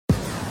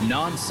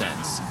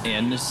nonsense,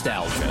 and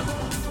nostalgia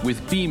with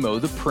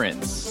BMO the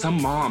Prince.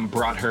 Some mom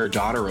brought her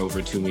daughter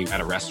over to me at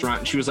a restaurant,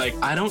 and she was like,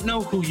 I don't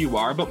know who you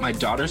are, but my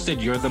daughter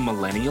said you're the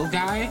millennial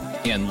guy.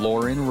 And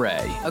Lauren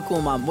Ray. A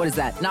cool mom. What is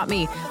that? Not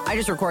me. I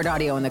just record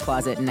audio in the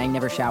closet and I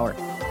never shower.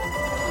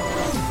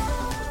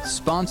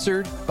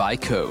 Sponsored by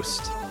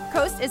Coast.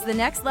 Coast is the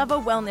next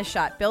level wellness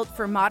shot built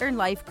for modern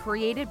life,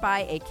 created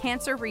by a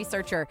cancer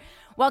researcher.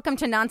 Welcome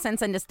to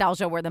Nonsense and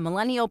Nostalgia, where the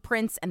millennial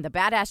prince and the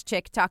badass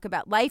chick talk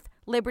about life,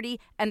 liberty,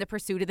 and the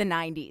pursuit of the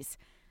 90s.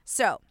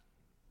 So,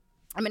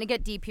 I'm going to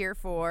get deep here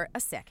for a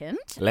second.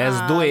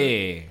 Let's do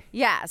it.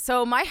 Yeah,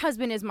 so my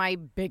husband is my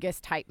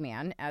biggest hype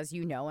man, as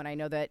you know, and I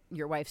know that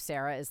your wife,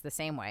 Sarah, is the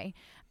same way.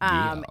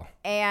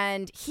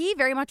 And he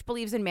very much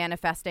believes in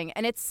manifesting,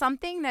 and it's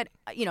something that,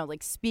 you know,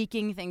 like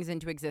speaking things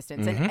into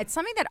existence. And it's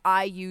something that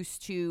I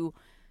used to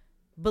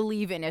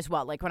believe in as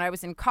well. Like when I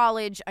was in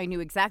college, I knew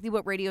exactly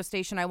what radio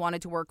station I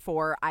wanted to work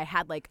for. I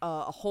had like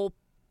a whole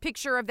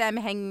picture of them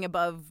hanging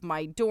above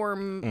my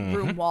dorm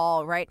room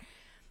wall, right?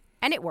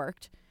 And it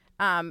worked.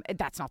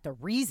 That's not the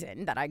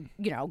reason that I,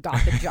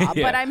 got the job,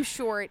 but I'm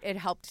sure it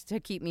helped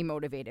to keep me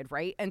motivated,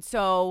 right? And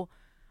so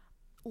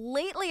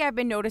lately I've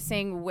been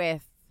noticing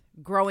with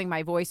growing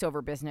my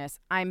voiceover business,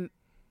 I'm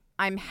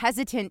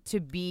hesitant to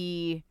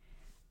be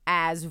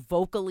as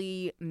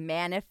vocally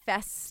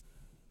manifesting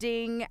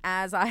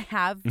as I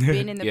have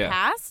been in the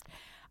past.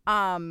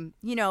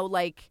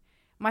 Like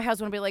my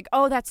husband will be like,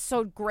 "Oh, that's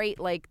so great.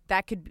 Like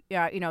that could,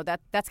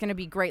 that's going to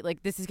be great.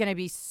 Like this is going to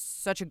be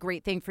such a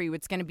great thing for you.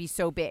 It's going to be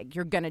so big.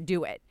 You're going to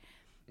do it."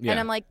 Yeah. And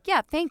I'm like, "Yeah,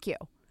 thank you."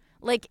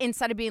 Like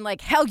instead of being like,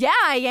 "Hell yeah,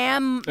 I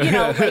am,"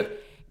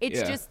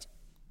 it's just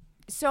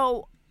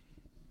so.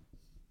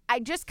 I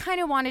just kind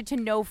of wanted to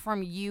know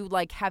from you,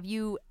 like,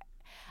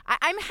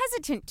 I'm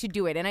hesitant to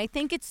do it. And I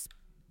think it's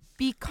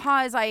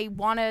because I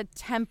want to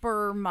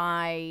temper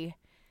my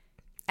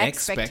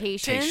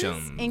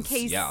expectations in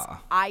case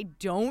I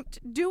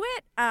don't do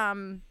it.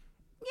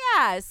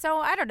 So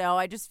I don't know.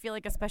 I just feel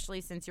like,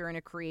 especially since you're in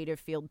a creative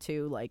field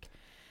too, like,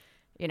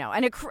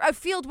 and a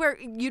field where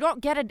you're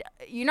not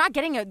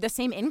getting the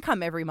same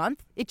income every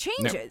month. It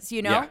changes,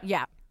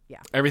 Yeah.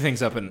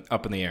 Everything's up in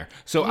the air.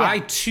 So I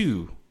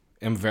too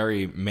am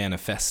very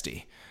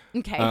manifesty.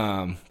 Okay.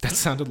 That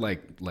sounded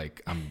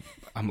like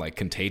I'm like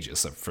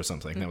contagious for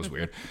something. That was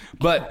weird.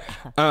 But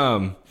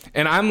and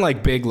I'm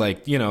like big,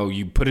 like,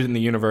 you put it in the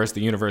universe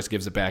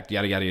gives it back,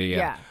 yada yada yada.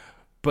 Yeah.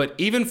 But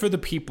even for the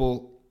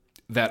people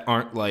that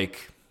aren't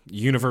like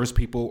universe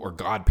people or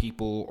God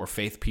people or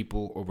faith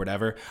people or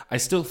whatever, I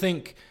still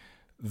think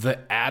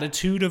the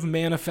attitude of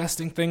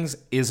manifesting things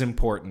is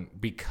important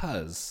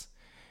because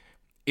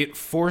it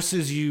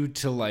forces you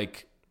to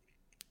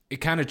it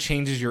kind of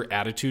changes your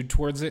attitude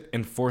towards it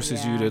and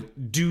forces you to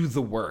do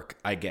the work,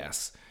 I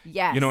guess.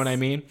 Yes. You know what I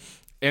mean?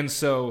 And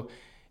so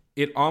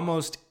it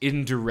almost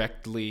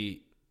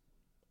indirectly,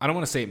 I don't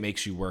want to say it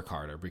makes you work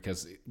harder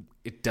because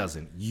it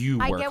doesn't. You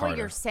work harder. I get what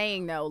you're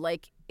saying, though.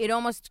 Like, it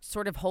almost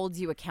sort of holds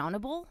you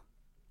accountable.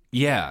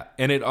 Yeah.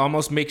 And it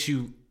almost makes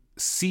you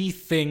see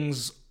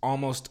things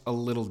almost a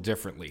little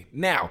differently.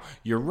 Now,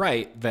 you're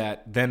right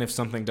that then if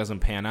something doesn't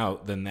pan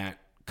out, then that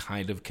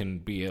kind of can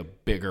be a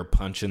bigger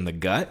punch in the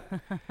gut.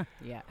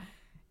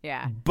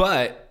 Yeah.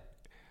 But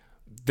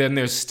then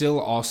there's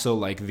still also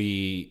like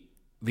the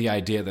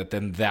idea that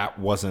then that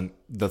wasn't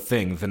the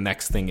thing. The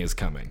next thing is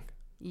coming.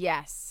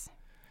 Yes.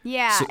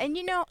 Yeah. So, and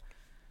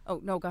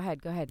oh no, go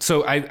ahead.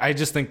 So I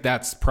just think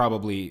that's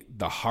probably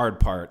the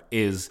hard part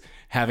is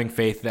having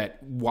faith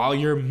that while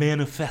you're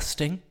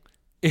manifesting,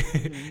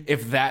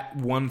 if that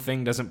one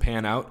thing doesn't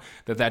pan out,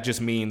 that just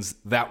means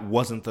that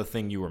wasn't the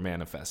thing you were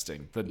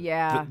manifesting.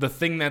 The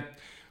thing that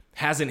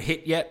hasn't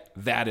hit yet,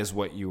 that is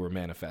what you were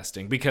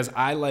manifesting. Because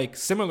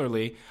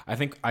similarly, I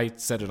think I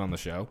said it on the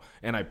show,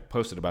 and I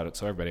posted about it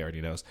so everybody already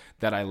knows,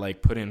 that I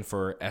put in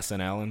for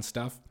SNL and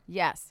stuff.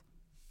 Yes.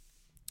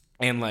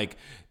 And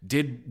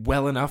did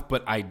well enough,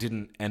 but I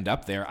didn't end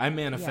up there. I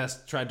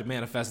tried to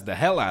manifest the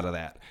hell out of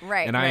that.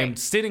 Right. And I am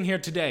sitting here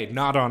today,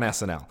 not on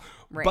SNL.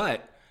 Right.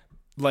 But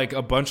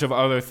a bunch of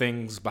other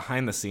things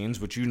behind the scenes,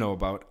 which you know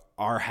about,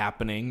 are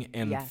happening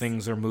and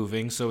things are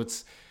moving. So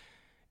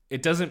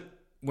it doesn't,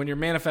 when you're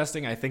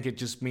manifesting, I think it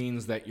just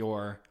means that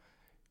you're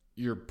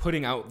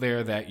putting out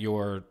there that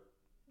you're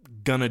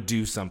gonna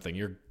do something.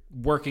 You're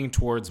working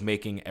towards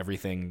making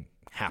everything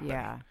happen.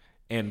 Yeah.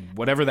 And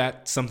whatever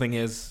that something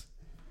is,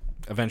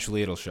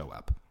 eventually it'll show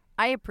up.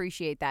 I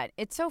appreciate that.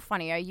 It's so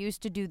funny. I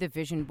used to do the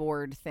vision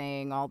board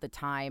thing all the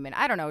time. And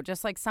I don't know,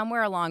 just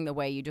somewhere along the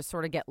way, you just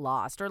sort of get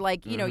lost. Or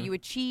you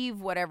achieve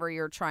whatever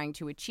you're trying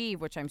to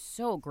achieve, which I'm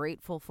so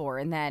grateful for.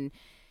 And then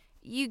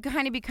you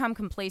kind of become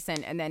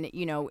complacent. And then,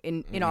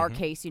 in our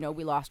case,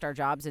 we lost our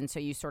jobs. And so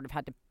you sort of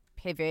had to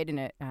pivot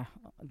in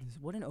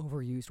what an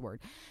overused word.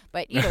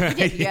 But, you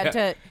did. You had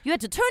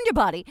to turn your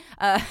body,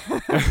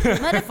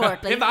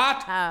 metaphorically.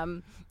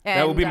 Pivot!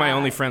 That will be my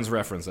only Friends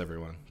reference,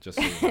 everyone. Just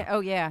so you know. Oh,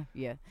 yeah.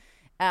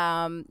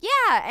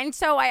 And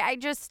so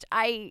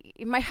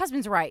my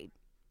husband's right.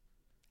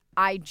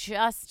 I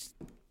just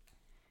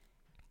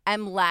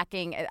am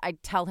lacking. I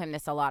tell him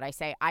this a lot. I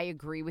say, I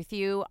agree with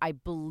you. I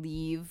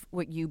believe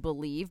what you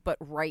believe. But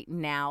right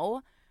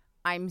now,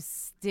 I'm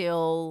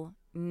still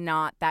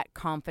not that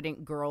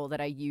confident girl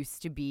that I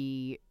used to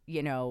be,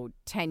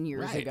 10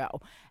 years ago.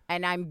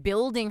 And I'm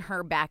building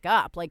her back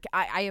up. Like,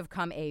 I have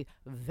come a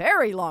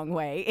very long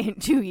way in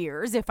 2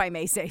 years, if I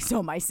may say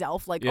so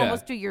myself,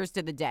 almost 2 years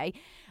to the day.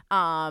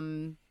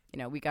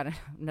 We got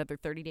another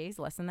 30 days,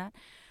 less than that.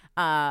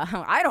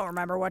 I don't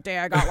remember what day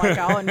I got let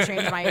go and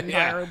changed my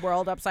entire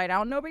world upside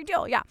down. No big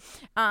deal. Yeah.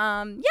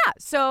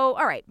 So,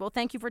 all right. Well,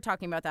 thank you for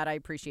talking about that. I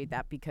appreciate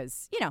that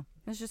because,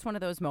 it's just one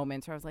of those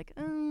moments where I was like,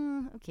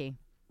 okay.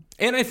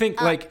 And I think,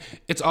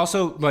 it's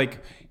also,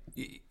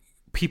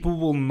 people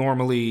will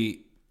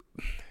normally...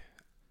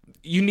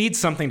 You need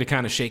something to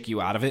kind of shake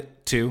you out of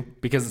it, too,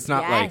 because it's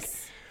not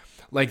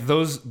like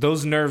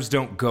those nerves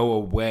don't go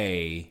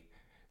away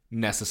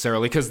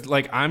necessarily. Because,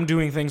 I'm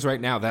doing things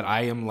right now that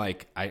I am I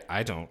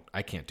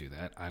can't do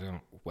that.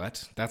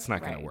 What? That's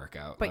not going to work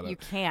out. But you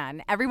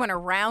can. Everyone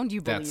around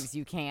you believes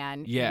you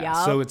can. Yeah.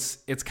 Yep. So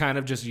it's kind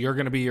of just, you're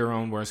going to be your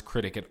own worst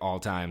critic at all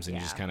times, and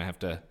you just kind of have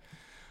to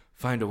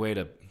find a way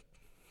to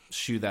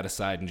shoo that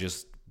aside and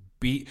just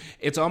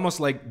it's almost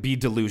like be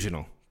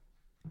delusional.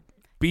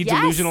 Be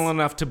delusional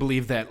enough to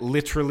believe that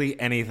literally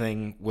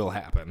anything will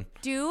happen.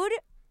 Dude,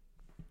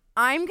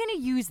 I'm going to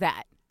use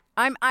that.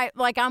 I'm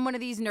one of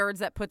these nerds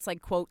that puts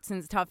quotes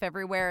and stuff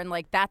everywhere, and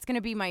that's going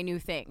to be my new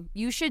thing.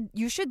 You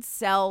should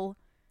sell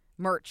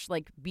merch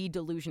be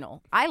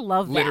delusional. I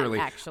love that. Literally,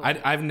 actually.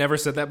 I've never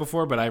said that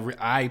before, but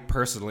I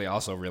personally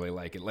also really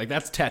like it.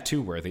 That's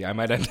tattoo worthy. I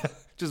might end up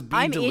just be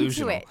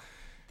delusional. I'm into it.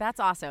 That's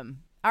awesome.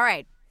 All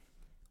right,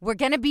 we're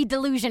going to be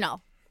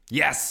delusional.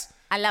 Yes.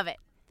 I love it.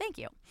 Thank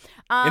you.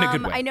 In a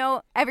good way. I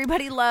know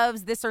everybody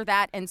loves this or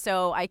that, and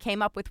so I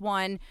came up with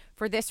one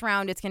for this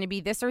round. It's going to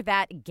be this or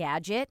that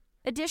gadget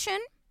edition.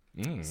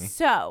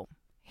 So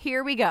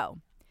here we go.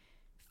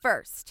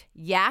 First,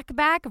 Yak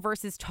Bak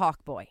versus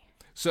Talk Boy.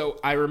 So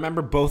I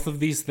remember both of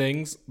these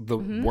things. The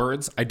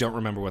words, I don't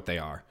remember what they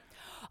are.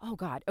 Oh,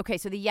 God. Okay,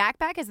 so the Yak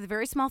Bak is the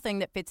very small thing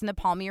that fits in the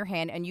palm of your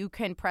hand, and you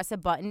can press a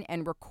button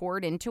and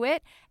record into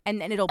it,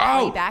 and then it'll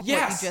play back what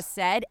you just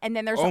said. And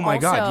then there's oh my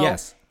God,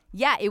 yes.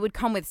 Yeah, it would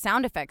come with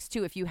sound effects,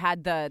 too, if you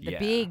had the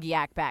big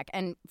Yak Bak.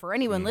 And for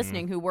anyone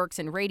listening who works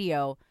in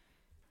radio,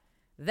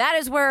 that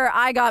is where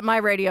I got my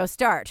radio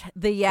start,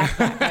 the Yak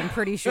Bak, I'm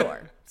pretty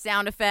sure.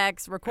 Sound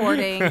effects,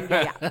 recording,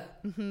 yeah.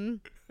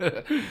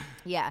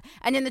 Yeah.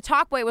 And then the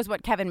Talk Boy was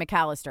what Kevin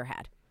McAllister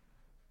had.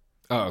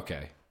 Oh,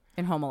 okay.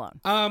 In Home Alone.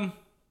 I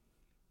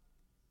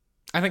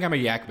think I'm a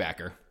Yak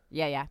Backer.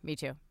 Yeah, me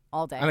too.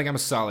 All day. I think I'm a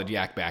solid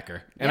Yak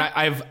Backer. And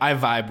I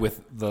vibe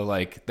with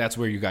the, that's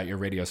where you got your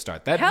radio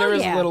start. There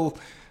is a little,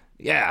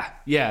 there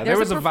was a vibe there.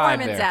 There's a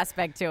performance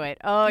aspect to it.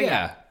 Oh,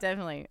 yeah,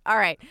 definitely. All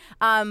right.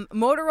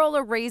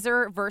 Motorola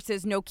Razr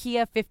versus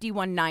Nokia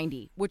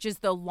 5190, which is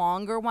the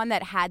longer one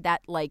that had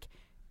that,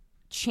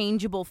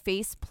 changeable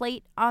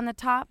faceplate on the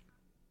top.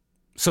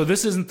 So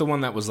this isn't the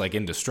one that was,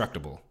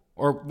 indestructible.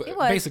 Or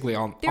basically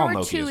all There were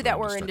Nokias two that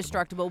were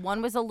indestructible.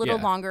 One was a little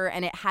longer,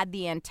 and it had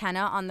the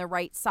antenna on the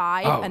right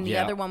side, and the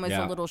other one was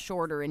a little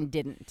shorter and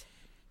didn't.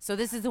 So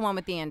this is the one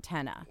with the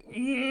antenna.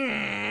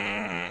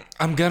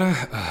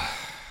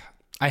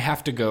 I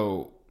have to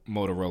go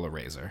Motorola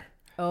Razr.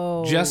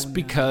 Oh, just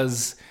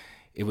because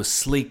it was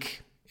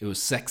sleek, it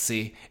was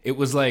sexy. It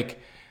was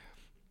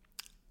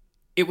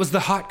it was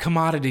the hot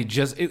commodity.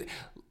 The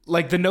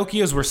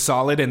Nokias were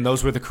solid, and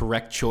those were the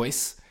correct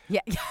choice. Yeah.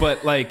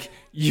 But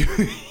you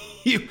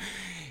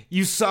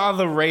saw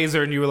the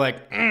Razr and you were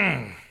like,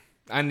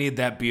 I need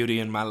that beauty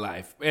in my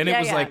life. And it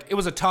was it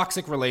was a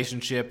toxic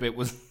relationship. It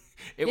would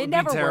be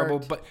terrible,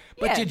 worked.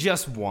 but you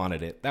just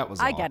wanted it. That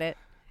was all. I get it.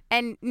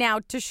 And now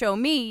to show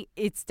me,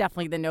 it's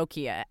definitely the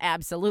Nokia,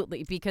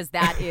 absolutely, because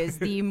that is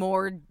the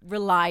more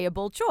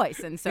reliable choice.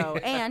 And so,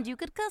 and you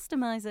could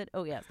customize it.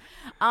 Oh, yes.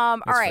 All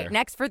right, fair.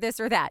 Next for this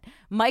or that.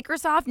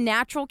 Microsoft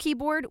Natural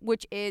Keyboard,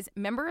 which is,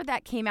 remember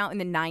that came out in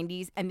the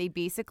 90s, and they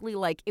basically,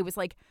 it was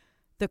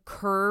the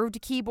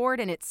curved keyboard,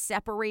 and it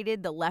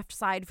separated the left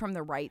side from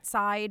the right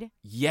side.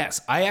 Yes.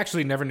 I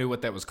actually never knew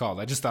what that was called.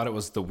 I just thought it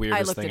was the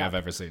weirdest thing I've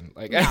ever seen.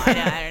 No,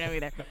 I don't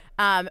know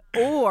either.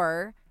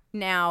 Or...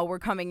 Now we're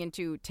coming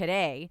into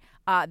today,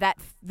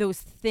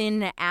 those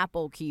thin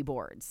Apple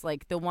keyboards,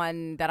 like the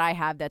one that I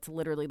have that's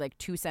literally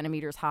 2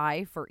 centimeters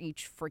high for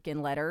each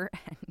freaking letter.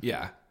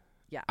 Yeah.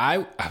 Yeah.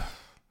 I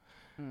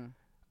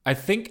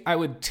think I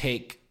would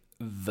take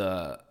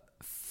the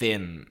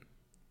thin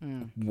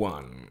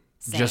one.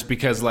 Same. Just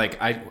because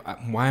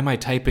why am I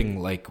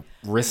typing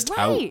wrist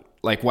out?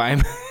 Why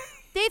am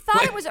They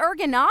thought it was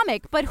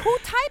ergonomic, but who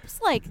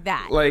types like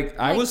that?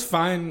 I was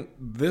fine.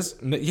 Me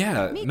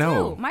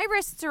too. My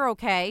wrists are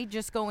okay,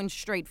 just going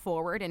straight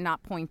forward and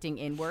not pointing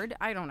inward.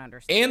 I don't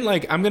understand.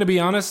 And I'm gonna be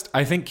honest,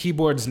 I think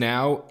keyboards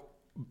now,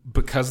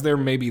 because they're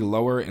maybe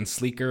lower and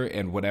sleeker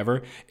and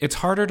whatever, it's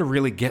harder to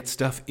really get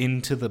stuff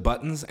into the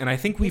buttons. And I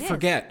think we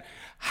forget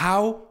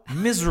how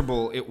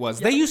miserable it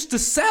was. Yep. They used to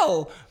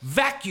sell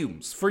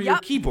vacuums for your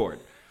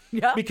keyboard.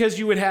 Yeah. Because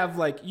you would have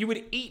you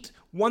would eat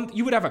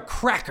you would have a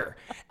cracker,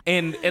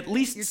 and at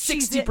least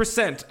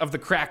 60% of the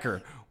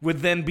cracker would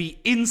then be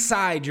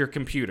inside your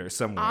computer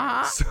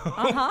somewhere.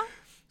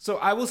 So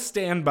I will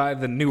stand by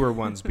the newer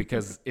ones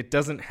because it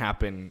doesn't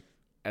happen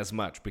as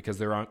much because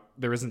there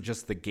isn't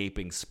just the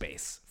gaping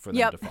space for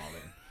them to fall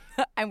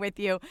in. I'm with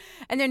you.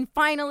 And then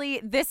finally,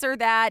 this or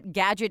that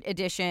gadget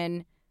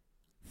edition,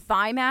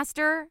 Thigh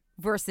Master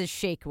versus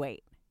Shake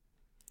Weight.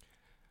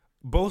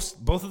 Both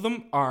of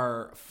them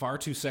are far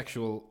too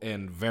sexual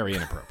and very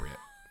inappropriate.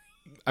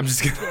 I'm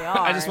just gonna. They are.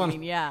 I just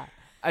want. Yeah.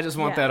 I just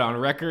want that on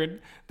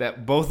record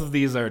that both of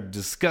these are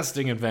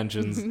disgusting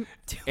inventions,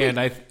 and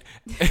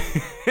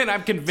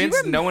I'm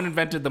convinced no one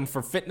invented them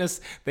for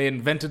fitness. They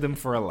invented them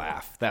for a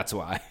laugh. That's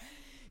why.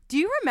 Do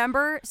you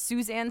remember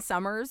Suzanne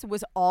Summers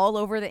was all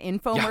over the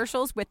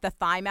infomercials with the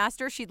Thigh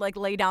Master? She'd like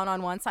lay down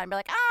on one side and be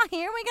like,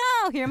 here we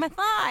go. Here are my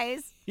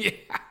thighs. Yeah.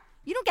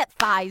 You don't get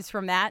thighs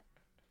from that.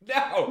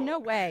 No. No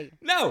way.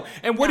 No.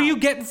 And what are you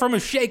getting from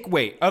a shake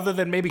weight other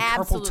than maybe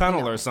carpal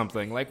tunnel or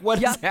something? Like,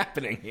 what is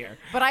happening here?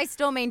 But I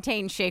still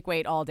maintain shake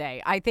weight all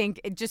day. I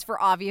think just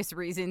for obvious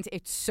reasons,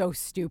 it's so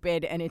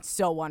stupid and it's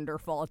so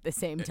wonderful at the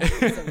same time.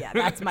 So yeah,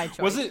 that's my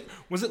choice.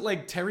 Was it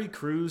like Terry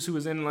Crews who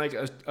was in like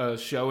a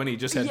show and he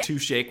just had two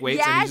shake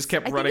weights and he just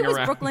kept running around? I think it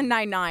was Brooklyn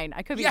Nine-Nine.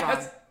 I could be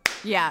wrong.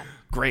 Yeah.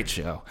 Great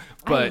show.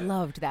 But I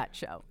loved that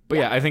show. But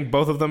yeah, I think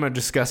both of them are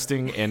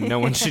disgusting and no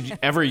one should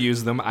ever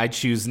use them. I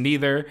choose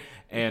neither.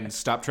 And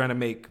stop trying to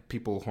make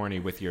people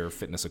horny with your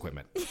fitness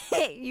equipment.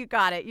 You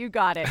got it.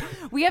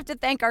 We have to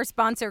thank our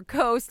sponsor,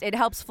 Coast. It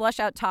helps flush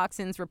out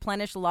toxins,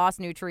 replenish lost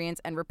nutrients,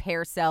 and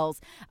repair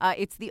cells.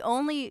 It's the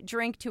only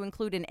drink to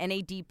include an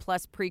NAD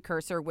plus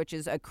precursor, which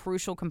is a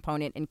crucial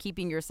component in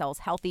keeping your cells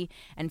healthy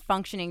and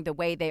functioning the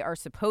way they are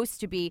supposed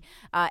to be.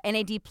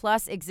 NAD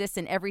plus exists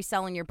in every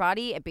cell in your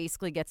body. It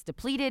basically gets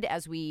depleted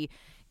as we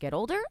get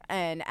older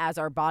and as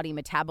our body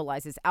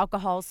metabolizes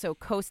alcohol. So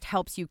Coast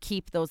helps you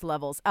keep those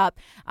levels up.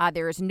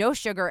 There is no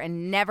sugar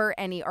and never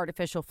any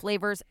artificial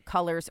flavors,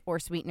 colors, or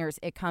sweeteners.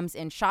 It comes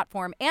in shot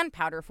form and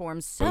powder form.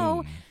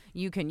 So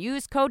you can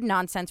use code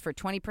NONSENSE for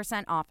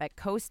 20% off at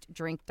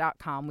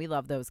coastdrink.com. We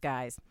love those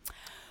guys.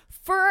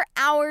 For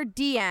our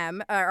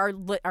DM,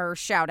 our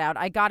shout out,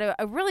 I got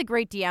a really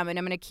great DM, and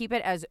I'm going to keep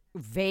it as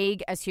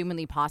vague as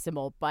humanly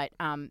possible. But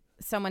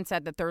someone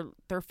said that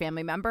their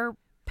family member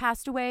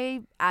passed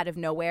away out of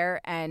nowhere,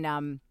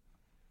 and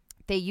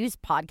they use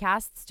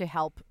podcasts to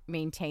help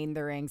maintain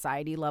their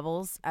anxiety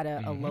levels at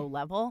a low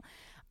level.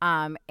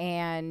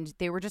 And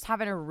they were just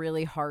having a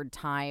really hard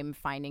time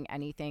finding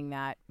anything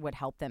that would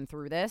help them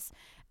through this.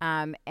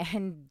 And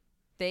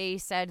they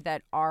said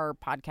that our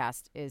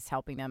podcast is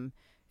helping them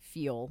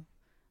feel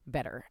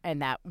better.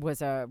 And that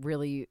was a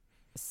really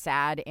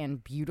sad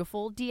and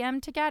beautiful DM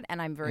to get.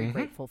 And I'm very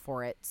grateful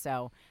for it.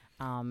 So,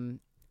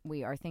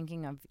 we are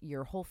thinking of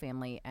your whole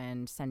family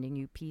and sending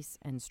you peace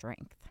and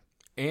strength.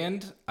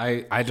 And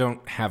I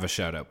don't have a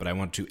shout out, but I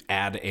want to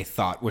add a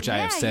thought, which I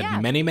have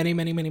said many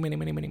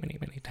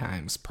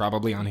times,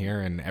 probably on here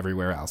and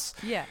everywhere else.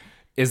 Yeah.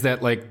 Is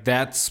that like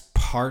that's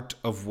part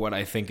of what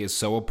I think is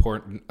so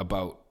important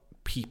about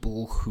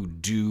people who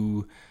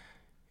do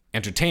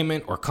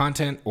entertainment or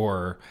content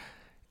or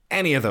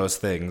any of those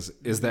things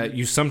is that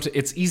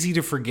it's easy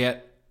to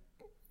forget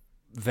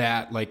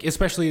that, like,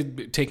 especially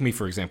take me,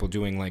 for example,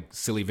 doing like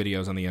silly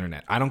videos on the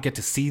internet. I don't get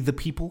to see the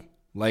people.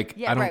 Like,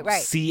 I don't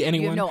see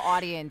anyone. You have no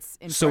audience.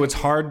 So it's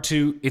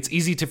it's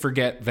easy to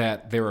forget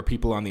that there are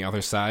people on the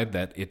other side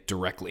that it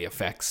directly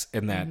affects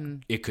and that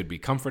it could be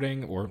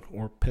comforting or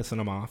pissing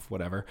them off,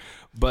 whatever.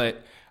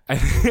 But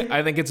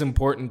I think it's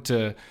important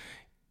to,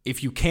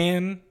 if you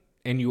can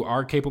and you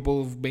are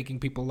capable of making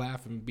people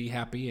laugh and be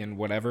happy and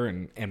whatever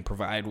and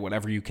provide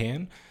whatever you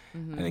can,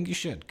 I think you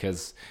should,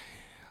 because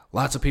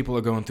lots of people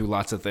are going through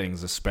lots of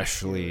things,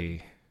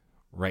 especially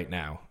right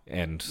now.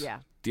 And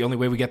the only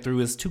way we get through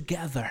is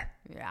together.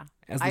 Yeah.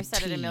 I've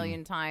said it a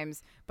million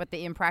times, but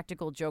the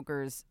Impractical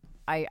Jokers,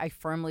 I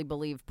firmly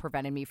believe,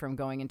 prevented me from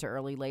going into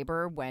early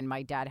labor when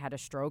my dad had a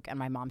stroke and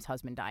my mom's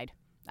husband died.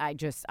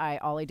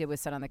 All I did was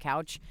sit on the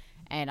couch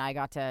and I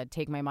got to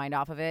take my mind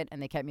off of it,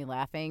 and they kept me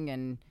laughing.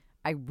 And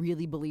I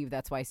really believe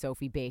that's why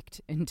Sophie baked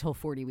until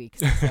 40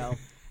 weeks. So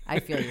I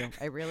feel you.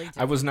 I really do.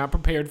 I was not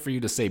prepared for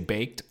you to say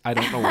baked. I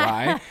don't know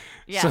why.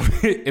 So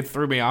it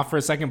threw me off for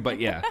a second, but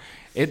yeah.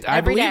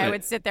 Every day I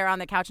would sit there on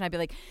the couch and I'd be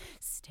like,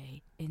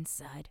 stay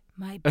inside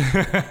my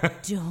bed.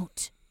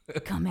 Don't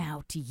come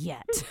out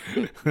yet.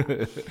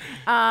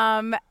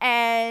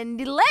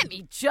 And let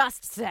me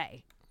just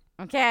say,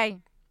 okay?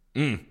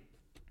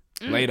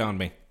 Lay it on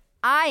me.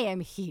 I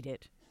am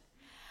heated.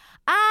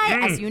 I,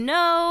 as you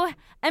know,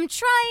 am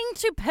trying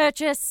to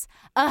purchase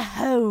a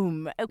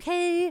home,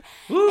 okay?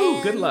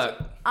 Ooh, good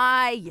luck.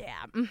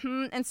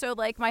 And so,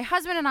 like, my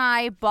husband and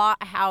I bought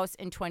a house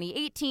in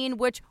 2018,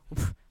 which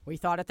we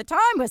thought at the time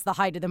was the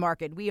height of the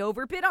market. We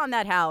overbid on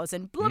that house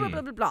and blah, blah,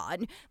 blah, blah, blah.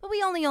 But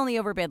we only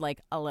overbid,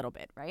 like, a little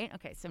bit, right?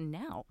 Okay, so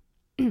now,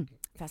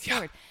 fast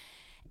forward.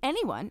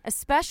 Anyone,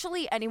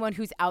 especially anyone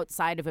who's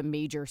outside of a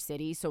major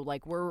city, so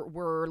like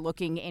we're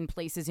looking in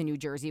places in New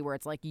Jersey where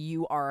it's like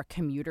you are a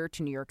commuter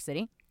to New York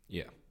City.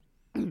 Yeah.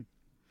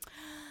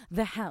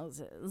 The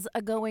houses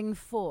are going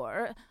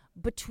for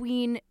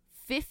between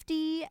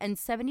 $50,000 and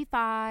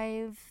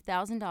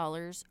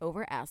 $75,000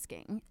 over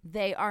asking.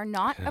 They are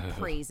not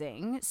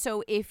appraising.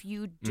 So if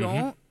you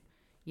don't,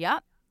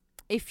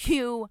 if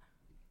you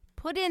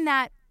put in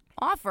that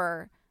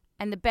offer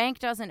and the bank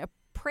doesn't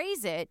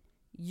appraise it,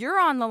 you're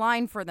on the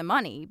line for the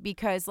money,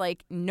 because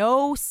like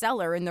no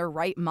seller in their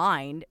right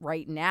mind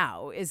right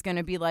now is going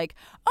to be like,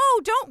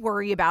 oh, don't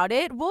worry about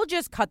it, we'll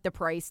just cut the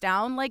price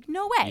down. Like,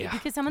 no way,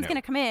 because someone's going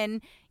to come in.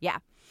 Yeah.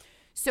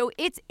 So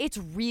it's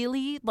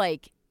really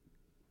like,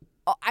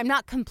 I'm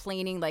not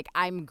complaining. Like,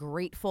 I'm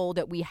grateful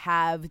that we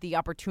have the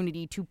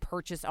opportunity to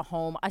purchase a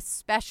home,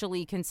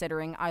 especially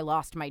considering I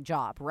lost my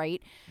job,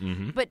 right?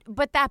 Mm-hmm.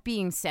 But that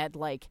being said,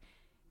 like,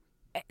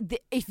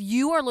 if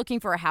you are looking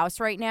for a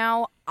house right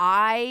now,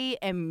 I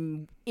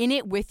am in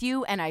it with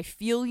you, and I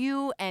feel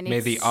you. And may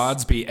the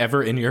odds be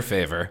ever in your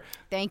favor.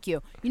 Thank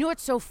you. You know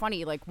what's so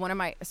funny? Like,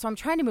 so I'm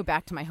trying to move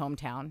back to my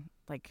hometown.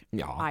 Like,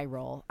 eye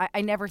roll.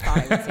 I never thought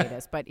I would say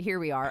this, but here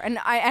we are. And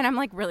I'm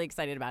like really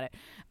excited about it.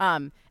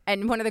 And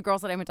one of the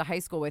girls that I went to high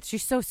school with,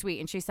 she's so sweet,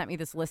 and she sent me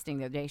this listing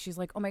the other day. She's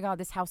like, oh my God,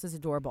 this house is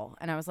adorable.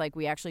 And I was like,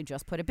 we actually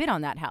just put a bid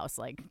on that house.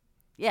 Like,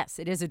 yes,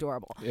 it is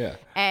adorable. Yeah.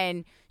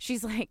 And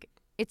she's like,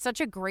 it's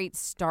such a great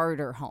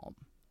starter home.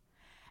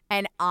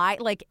 And I,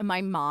 like, in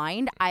my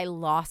mind, I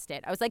lost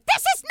it. I was like,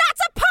 this is not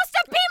supposed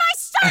to be my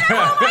starter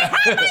home. I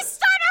have my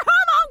starter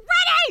home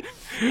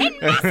already in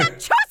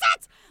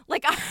Massachusetts.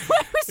 Like, I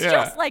was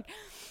just like,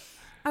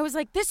 I was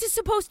like, this is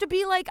supposed to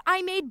be like,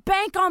 I made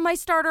bank on my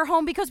starter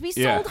home because we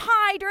sold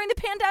high during the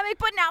pandemic,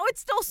 but now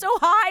it's still so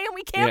high and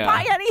we can't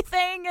buy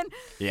anything. And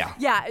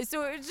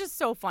so it was just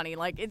so funny.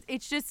 Like,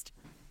 it's just,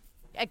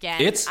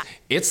 again.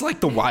 It's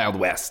like the Wild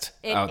West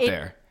out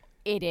there.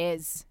 It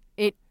is.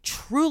 It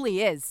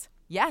truly is.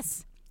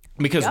 Yes.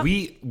 Because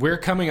we're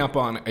coming up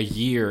on a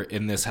year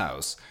in this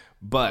house,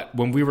 but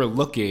when we were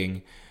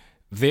looking,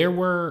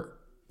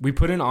 we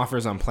put in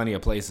offers on plenty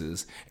of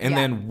places and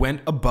then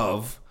went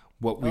above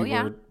what we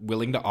were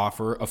willing to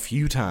offer a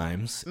few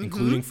times,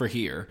 including for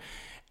here.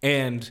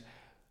 And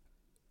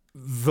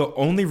the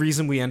only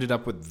reason we ended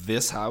up with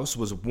this house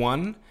was,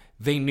 one,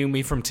 they knew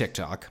me from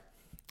TikTok.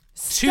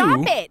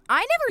 Stop it.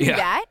 I never knew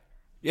that.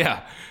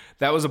 Yeah,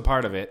 that was a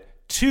part of it.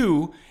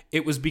 Two,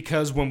 it was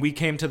because when we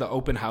came to the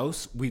open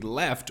house, we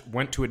left,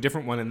 went to a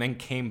different one, and then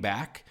came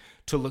back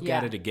to look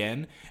at it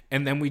again.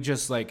 And then we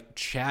just like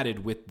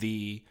chatted with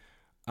the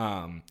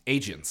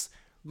agents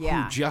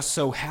who just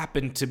so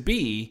happened to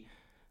be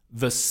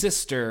the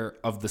sister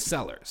of the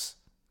sellers.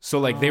 So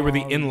like they were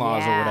the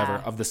in-laws or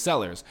whatever of the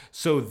sellers.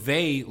 So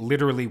they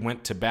literally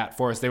went to bat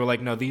for us. They were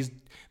like, no, these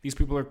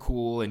people are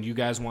cool, and you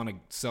guys want to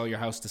sell your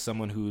house to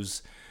someone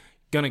who's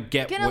gonna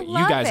get what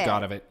you guys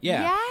got of it.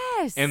 Yeah.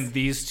 Yes. And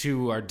these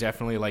two are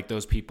definitely like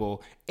those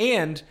people.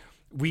 And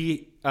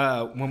we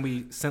when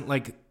we sent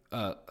like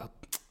I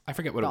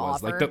forget what it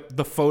was. Offer. Like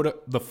the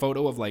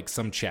photo of like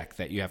some check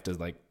that you have to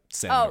like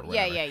send. Oh, or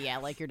whatever. yeah,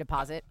 like your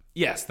deposit.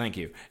 Yes, thank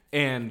you.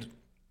 And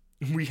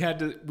we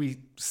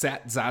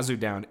sat Zazu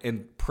down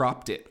and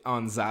propped it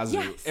on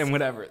Zazu and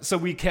whatever. So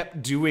we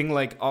kept doing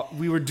like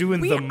we were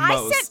doing the most.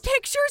 I sent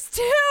pictures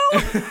too.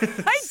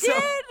 I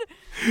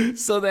did.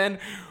 So then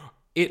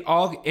it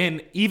all,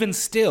 and even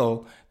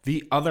still,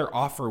 the other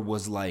offer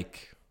was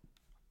like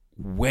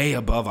way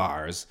above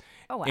ours.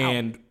 Oh, wow.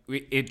 And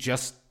it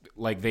just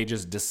like they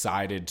just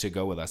decided to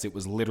go with us. It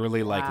was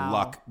literally like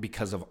luck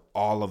because of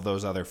all of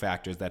those other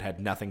factors that had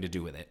nothing to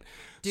do with it.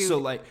 Dude. So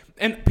like,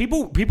 and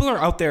people are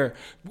out there.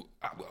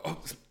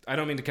 I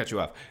don't mean to cut you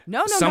off.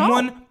 No.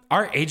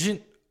 Our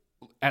agent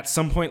at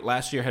some point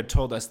last year had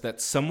told us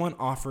that someone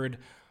offered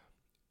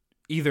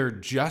either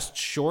just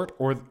short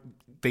or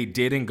they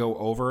did and go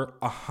over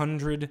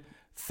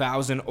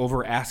 100,000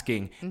 over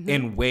asking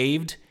and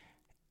waived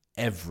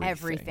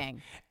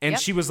everything. And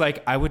she was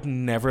like, I would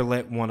never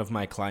let one of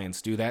my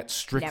clients do that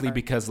strictly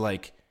because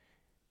like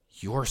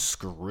you're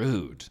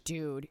screwed.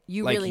 Dude,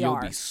 you like, really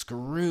are. You'll be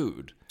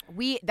screwed.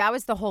 That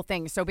was the whole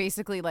thing. So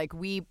basically, like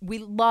we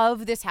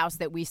love this house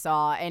that we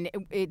saw, and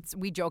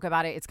we joke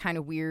about it. It's kind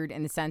of weird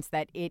in the sense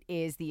that it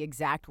is the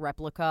exact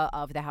replica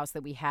of the house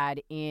that we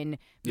had in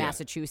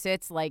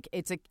Massachusetts. Like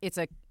it's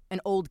an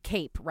old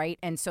Cape, right?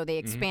 And so they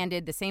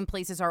expanded the same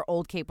places our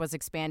old Cape was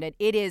expanded.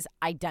 It is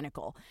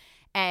identical,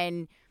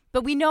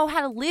 but we know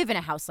how to live in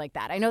a house like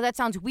that. I know that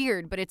sounds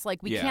weird, but it's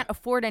like we can't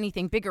afford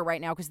anything bigger right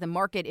now because the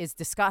market is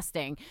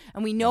disgusting.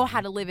 And we know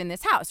how to live in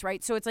this house,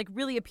 right? So it's like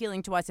really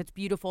appealing to us. It's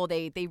beautiful.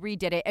 They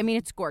redid it. I mean,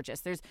 it's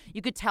gorgeous.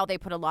 You could tell they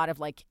put a lot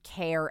of like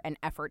care and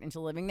effort into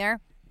living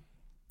there.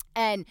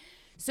 And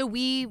so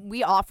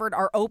we offered,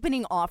 our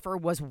opening offer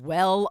was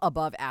well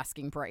above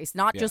asking price,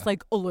 not just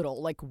like a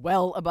little, like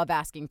well above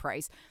asking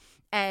price.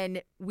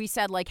 And we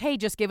said like, hey,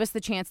 just give us the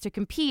chance to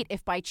compete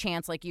if by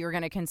chance like you're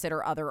going to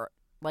consider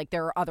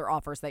there are other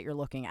offers that you're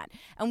looking at.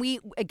 And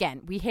we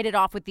hit it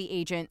off with the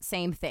agent,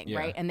 same thing,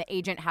 right? And the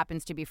agent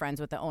happens to be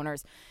friends with the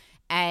owners.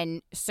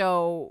 And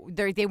so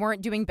they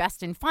weren't doing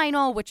best and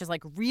final, which is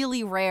like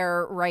really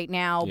rare right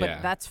now,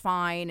 but that's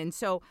fine. And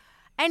so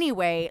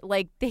anyway,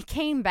 like they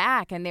came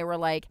back and they were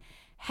like,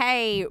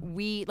 hey,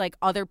 we like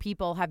other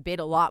people have bid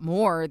a lot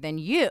more than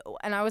you.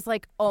 And I was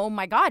like, oh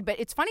my God. But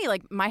it's funny,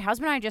 like my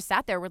husband and I just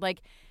sat there, we're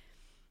like,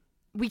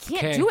 we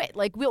can't do it.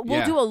 Like we'll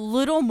do a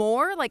little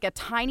more, like a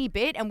tiny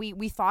bit. And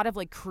we thought of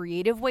like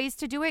creative ways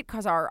to do it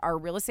because our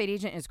real estate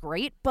agent is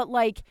great. But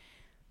like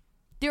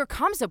there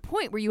comes a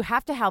point where you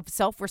have to have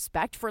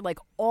self-respect for like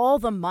all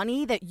the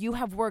money that you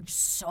have worked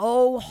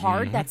so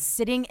hard that's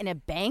sitting in a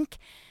bank.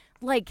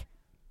 Like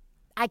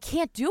I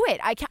can't do it.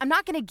 I'm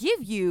not going to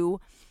give you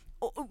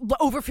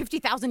over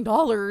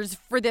 $50,000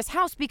 for this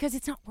house because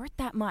it's not worth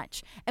that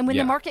much. And when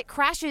the market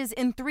crashes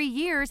in 3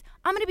 years,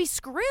 I'm going to be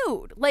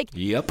screwed. Like,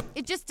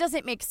 it just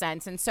doesn't make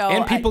sense. And so,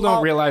 and people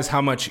don't realize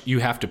how much you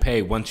have to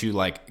pay once you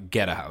like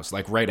get a house,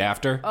 like right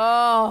after.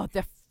 Oh,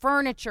 the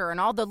furniture and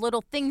all the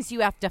little things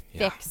you have to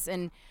fix.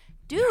 And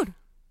dude,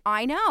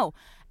 I know.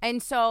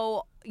 And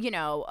so, you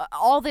know,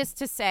 all this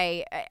to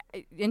say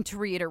and to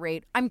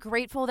reiterate, I'm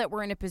grateful that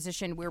we're in a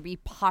position where we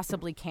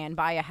possibly can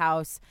buy a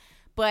house.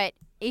 But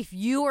if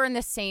you are in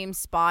the same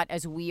spot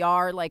as we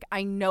are, like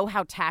I know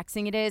how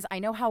taxing it is. I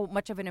know how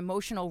much of an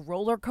emotional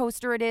roller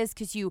coaster it is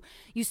because you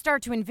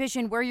start to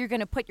envision where you're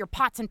going to put your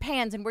pots and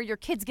pans and where your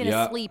kid's going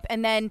to sleep.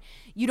 And then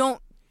you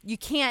don't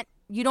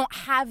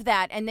have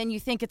that. And then you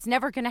think it's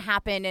never going to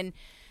happen. And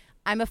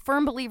I'm a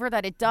firm believer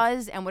that it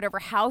does. And whatever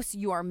house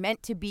you are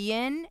meant to be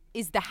in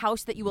is the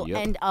house that you will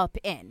end up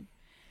in.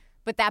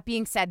 But that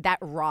being said, that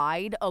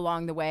ride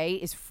along the way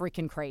is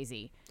freaking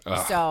crazy.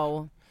 Ugh,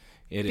 so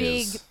it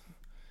big, is.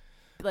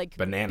 Like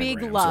Bananagrams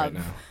big love. right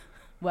now.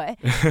 What?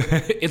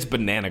 It's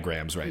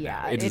bananagrams right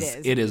now. It is.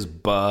 It is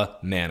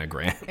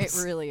bananagrams.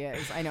 It really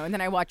is. I know. And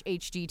then I watch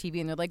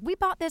HGTV and they're like, we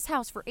bought this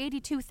house for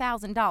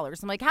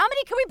 $82,000. I'm like, how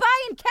many can we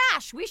buy in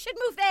cash? We should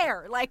move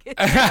there. Like,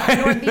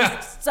 the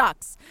Northeast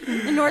sucks.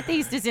 The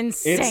Northeast is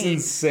insane. It's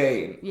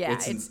insane. Yeah.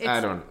 I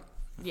don't.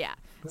 Yeah.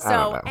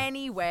 So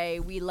anyway,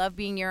 we love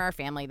being near our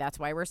family. That's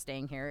why we're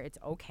staying here. It's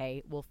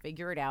okay. We'll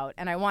figure it out.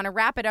 And I want to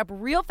wrap it up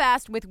real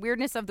fast with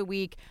Weirdness of the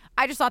Week.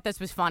 I just thought this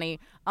was funny.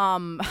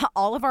 All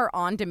of our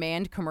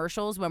on-demand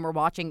commercials when we're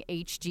watching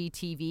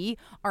HGTV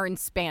are in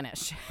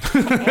Spanish.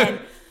 And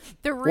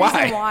the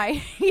reason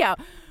why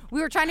we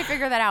were trying to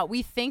figure that out.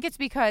 We think it's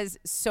because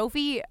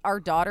Sophie,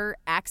 our daughter,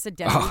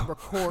 accidentally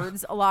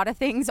records a lot of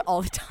things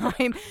all the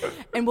time.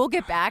 And we'll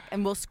get back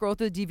and we'll scroll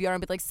through the DVR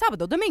and be like,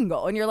 Sábado,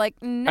 Domingo. And you're like,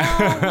 no,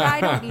 I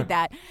don't need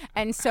that.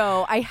 And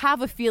so I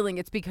have a feeling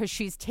it's because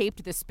she's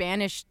taped the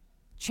Spanish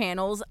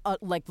channels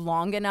like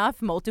long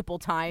enough multiple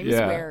times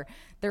where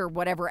their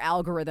whatever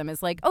algorithm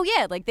is like, oh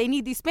yeah, like they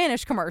need these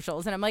Spanish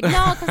commercials. And I'm like,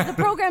 no, because the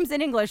program's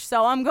in English,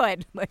 so I'm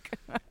good. Like...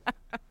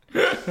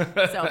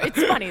 So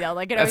it's funny though,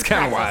 like it that's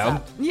kind of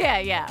wild.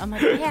 Yeah. I'm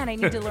like, man, I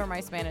need to learn my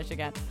Spanish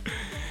again.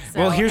 So,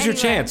 well, here's your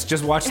chance.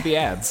 Just watch the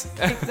ads.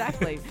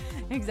 Exactly.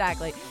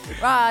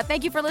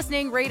 Thank you for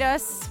listening. Rate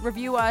us,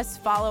 review us,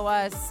 follow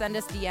us, send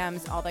us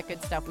DMs, all that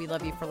good stuff. We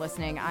love you for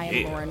listening. I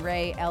am Lauren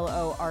Ray,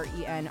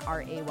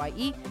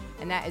 LORENRAYE,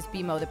 and that is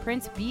BMO the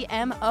Prince,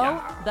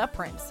 BMO the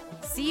Prince.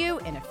 See you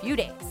in a few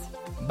days.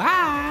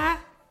 Bye.